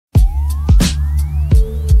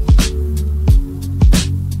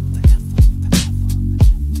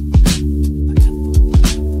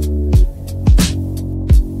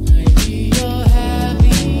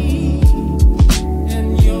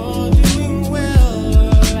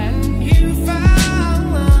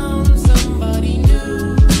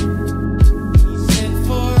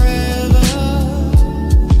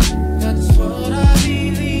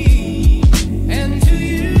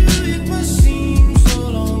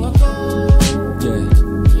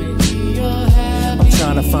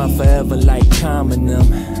forever like calming them.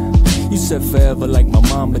 You said forever like my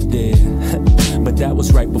mama did. But that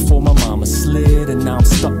was right before my mama slid. And now I'm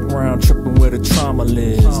stuck around tripping where the trauma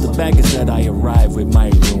lives. The baggage that I arrive with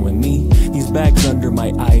might ruin me. These bags under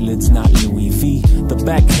my eyelids, not Louis V. The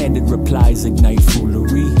backhanded replies ignite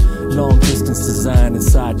foolery. Long distance design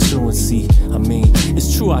inside truancy. I mean,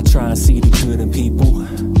 it's true I try and see the good in people,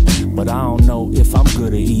 but I don't know if I'm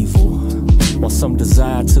good or evil. While some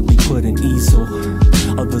desire to be put in easel,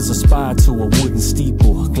 others aspire to a wooden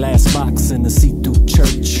steeple, glass box in a see-through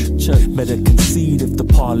church. Better concede if the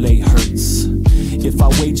parlay hurts. If I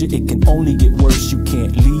wager it can only get worse. You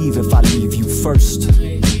can't leave if I leave you first.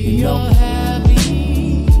 You know?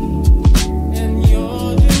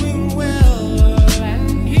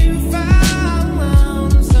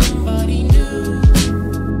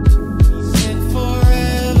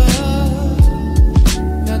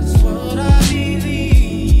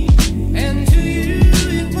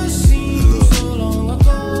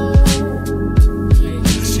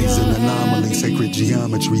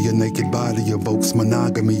 Geometry, a naked body evokes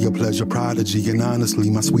monogamy, a pleasure prodigy. And honestly,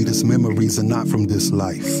 my sweetest memories are not from this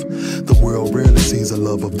life. The world rarely sees a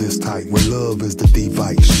love of this type, where love is the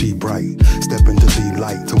device, she bright. Step into the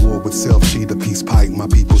light, to war with self, she the peace pipe. My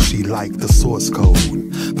people, she like the source code.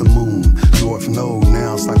 The moon, north node,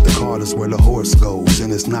 now it's like the card is where the horse goes.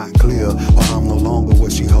 And it's not clear why I'm no longer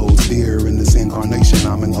what she holds dear. In this incarnation,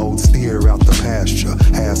 I'm an old steer out the pasture.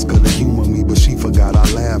 Ask her to humor me, but she forgot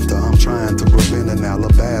our laughter. I'm trying to prevent an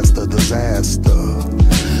alabaster disaster.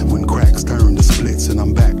 When cracks turn to splits and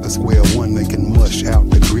I'm back to square one, making mush out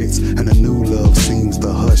the grits. And a new love seems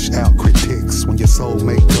to hush out critics. When your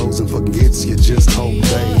soulmate goes and forgets, you just hope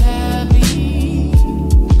they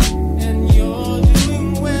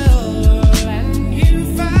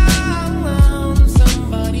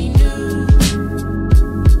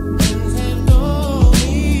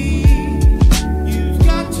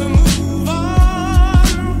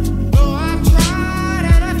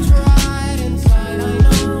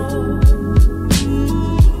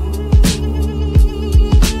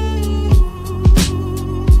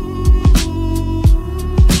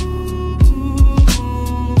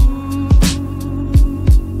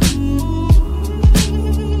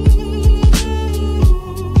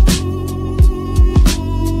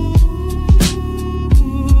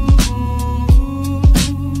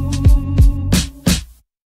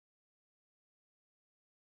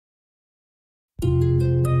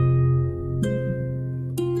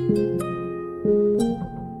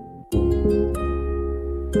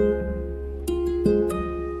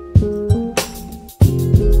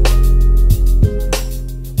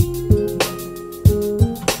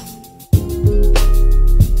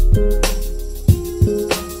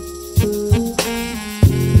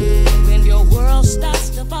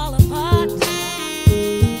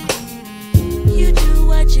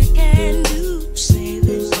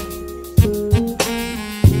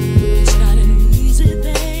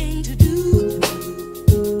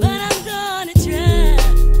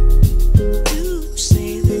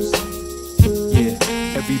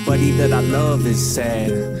that I love is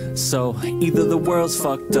sad. So either the world's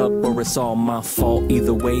fucked up or it's all my fault.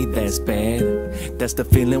 Either way, that's bad. That's the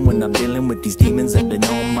feeling when I'm dealing with these demons that been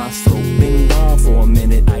on my throat. Been gone for a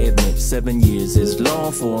minute, I admit 7 years is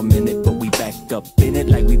long for a minute, but we back up in it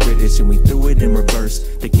like we British and we threw it in reverse.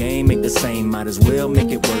 The game ain't the same, might as well make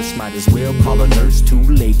it worse. Might as well call a nurse, too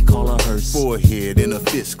late, call a hearse. Forehead and a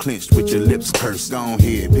fist clenched with your lips pursed. Gone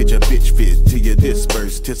ahead, pitch a bitch fit till you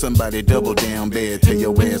disperse. Till somebody double down bad till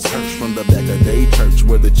your ass hurts. From the back of day church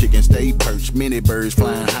where the chickens stay perched. Many birds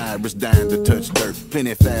flying high, was dying to touch dirt.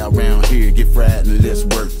 Plenty foul around here, get fried and let's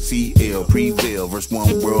work. CL, prevail, versus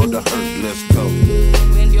one world to hurt, let's go.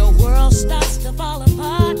 When your world starts to fall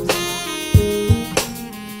apart,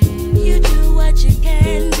 you do what you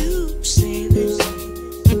can do to save it.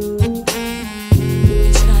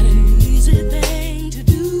 It's not an easy thing to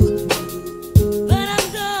do, but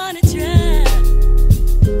I'm gonna try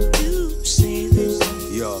to save it.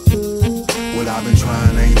 Yeah. What I've been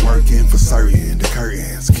trying ain't working for certain. The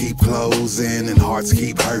curtains keep closing and hearts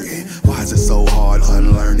keep hurting. Why is it so hard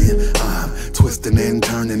unlearning? I'm twisting and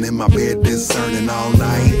turning in my bed, discerning all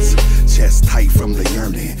night. Chest tight from the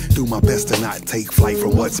yearning. Do my best to not take flight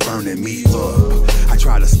from what's burning me up. I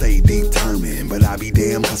try to stay determined, but I be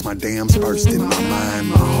damned cause my dam's bursting. My mind,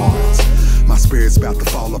 my heart. My spirit's about to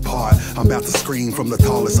fall apart. I'm about to scream from the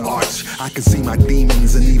tallest arch. I can see my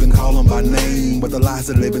demons and even call them by name, but the lies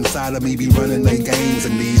that live inside of me be running their games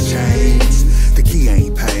in these chains. The key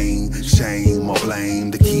ain't pain, shame, or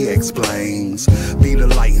blame. The key explains. Be the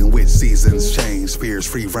light in which seasons change. Fear's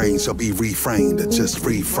free reign shall be refrained to just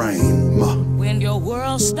reframe. When your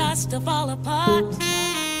world starts to fall apart,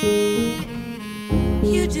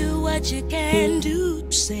 you do what you can do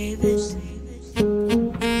to save it.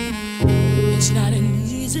 It's not an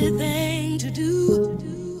easy thing to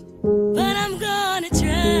do, but I'm gonna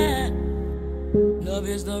try. Love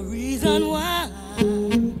is the reason why.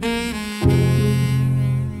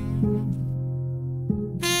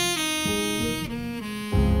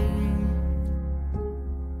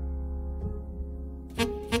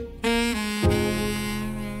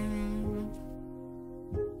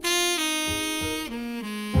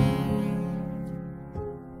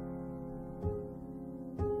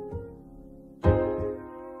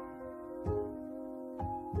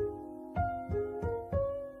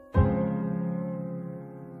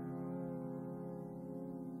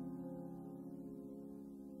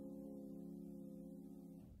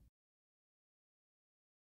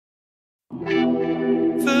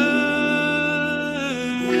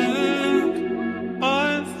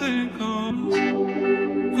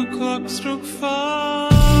 Struck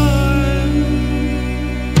five.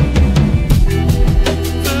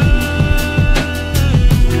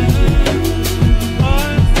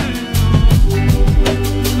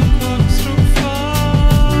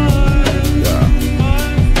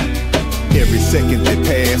 Every second that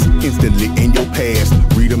pass, instantly in your past.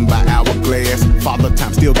 Read them by hourglass. Father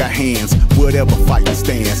time still got hands. Whatever fighting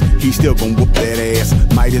stands, he still gon' whoop that ass.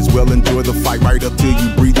 Might as well enjoy the fight right up till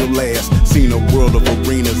you breathe your last. Seen a world of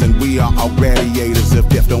arenas and we are all gladiators. If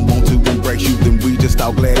death don't want to embrace you, then we just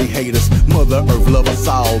all gladiators. Mother Earth love us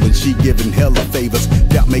all and she giving hella favors.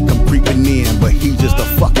 Doubt make him creeping in, but he just a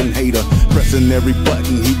fucking hater. Pressing every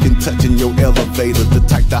button he can touch in your elevator. The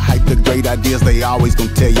type to hype the great ideas they always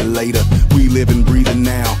gon' tell you later. We live and breathing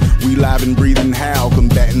now. We live and breathing how.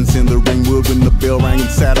 Combatants in the ring would when the bell rang and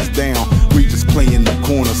sat us down. We just playing the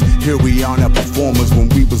corners. Here we are now performers. When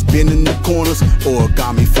we was bending the corners,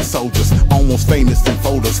 origami for soldiers. Almost famous in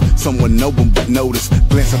folders. Someone no one would notice.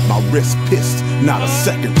 Glance at my wrist, pissed. Not a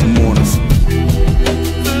second to mourn us.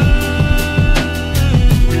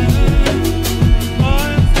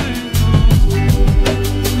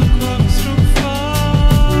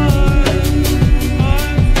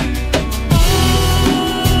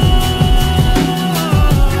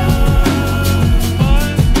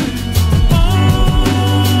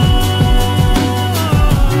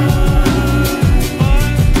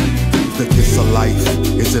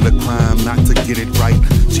 Is it a crime not to get it right?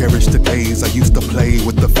 Cherish the days I used to play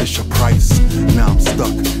with the Fisher Price. Now I'm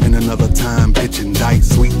stuck in another time pitching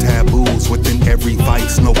dice. Sweet taboos within every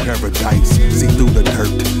vice, no paradise. See through the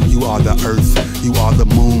dirt, you are the earth. You are the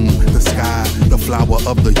moon, the sky, the flower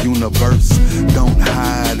of the universe. Don't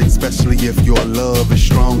hide, especially if your love is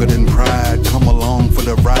stronger than pride. Come along for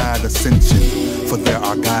the ride, ascension, for there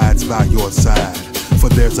are guides by your side. For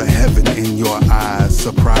there's a heaven in your eyes.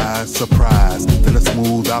 Surprise, surprise, that a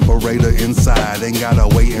smooth operator inside ain't gotta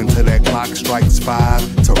wait until that clock strikes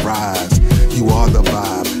 5 to rise. You are the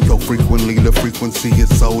vibe, though frequently the frequency is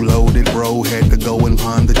so loaded. Bro had to go and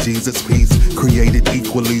ponder Jesus' peace, created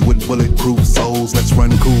equally with bulletproof souls. Let's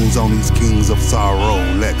run cools on these kings of sorrow.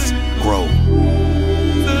 Let's grow.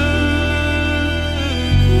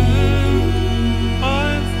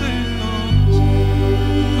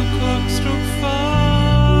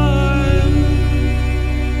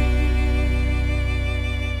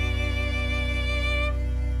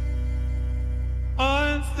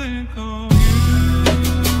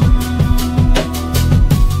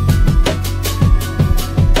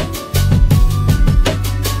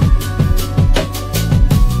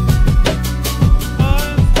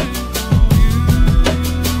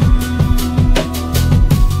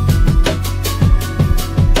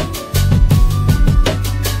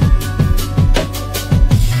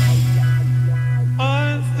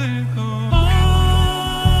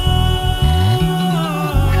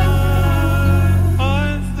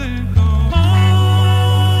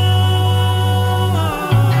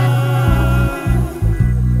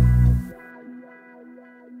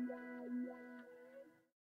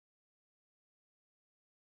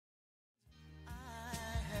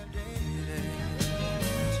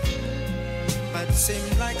 It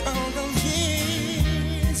seemed like all those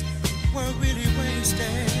years were really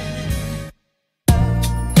wasted.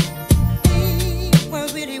 Were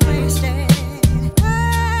really wasted.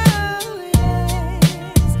 Oh,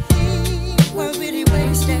 yes. Were really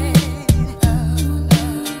wasted.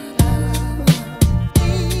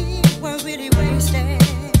 Were really wasted.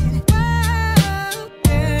 Oh,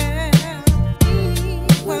 girl.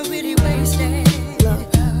 Were really wasted.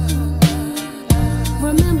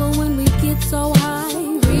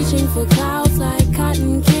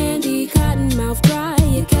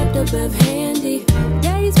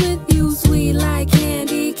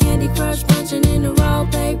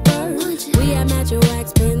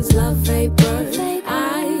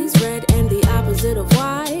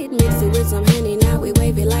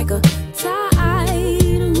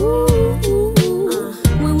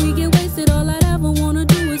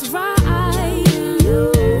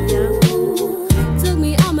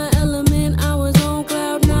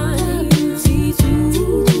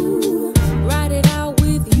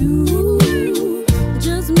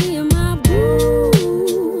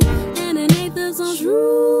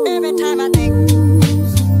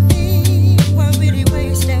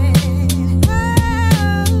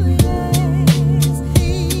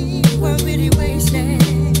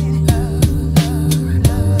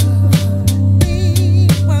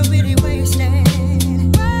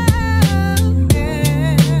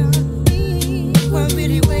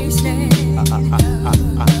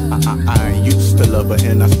 I used to love her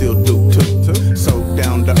and I still do too. So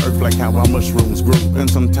down to earth like how our mushrooms grew. And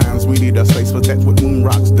sometimes we need a space, but that's what moon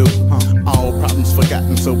rocks do. All problems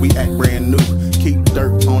forgotten, so we act brand new. Keep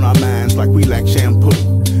dirt on our minds like we lack shampoo.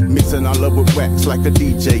 Mixing our love with wax like a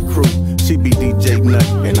DJ crew. She be DJ Nut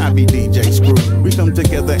and I be DJ Screw. We come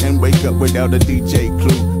together and wake up without a DJ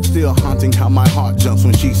clue. Still haunting how my heart jumps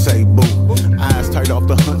when she say boo. Eyes tight off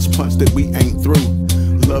the hunch punch that we ain't through.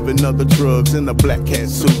 Loving other drugs in a black cat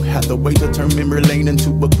suit. Had to wait to turn memory lane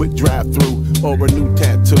into a quick drive-through or a new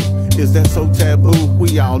tattoo. Is that so taboo?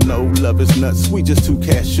 We all know love is nuts. We just two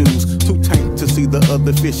cashews, too tank to see the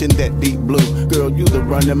other fish in that deep blue. Girl, you the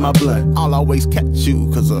run in my blood. I'll always catch you,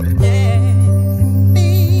 cause we're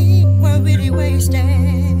really wasted.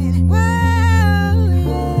 Whoa,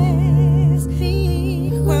 yes,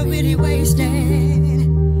 we're really wasted.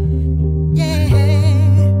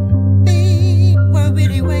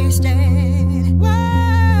 Wasted. Whoa,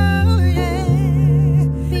 yeah.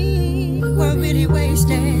 We're really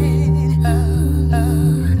wasted.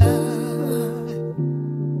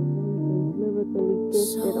 Lyrically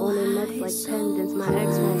gifted on the neck like pendants. My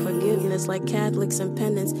ex want forgiveness like Catholics and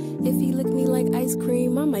penance. If he lick me like ice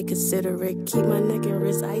cream, I might consider it. Keep my neck and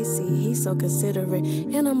wrist icy, he's so considerate.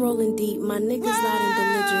 And I'm rolling deep, my niggas loud and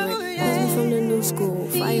belligerent. Cause we from the new school,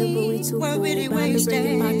 fire but we too cool. Bound to break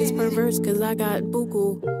in pockets perverse cause I got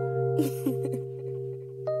buku.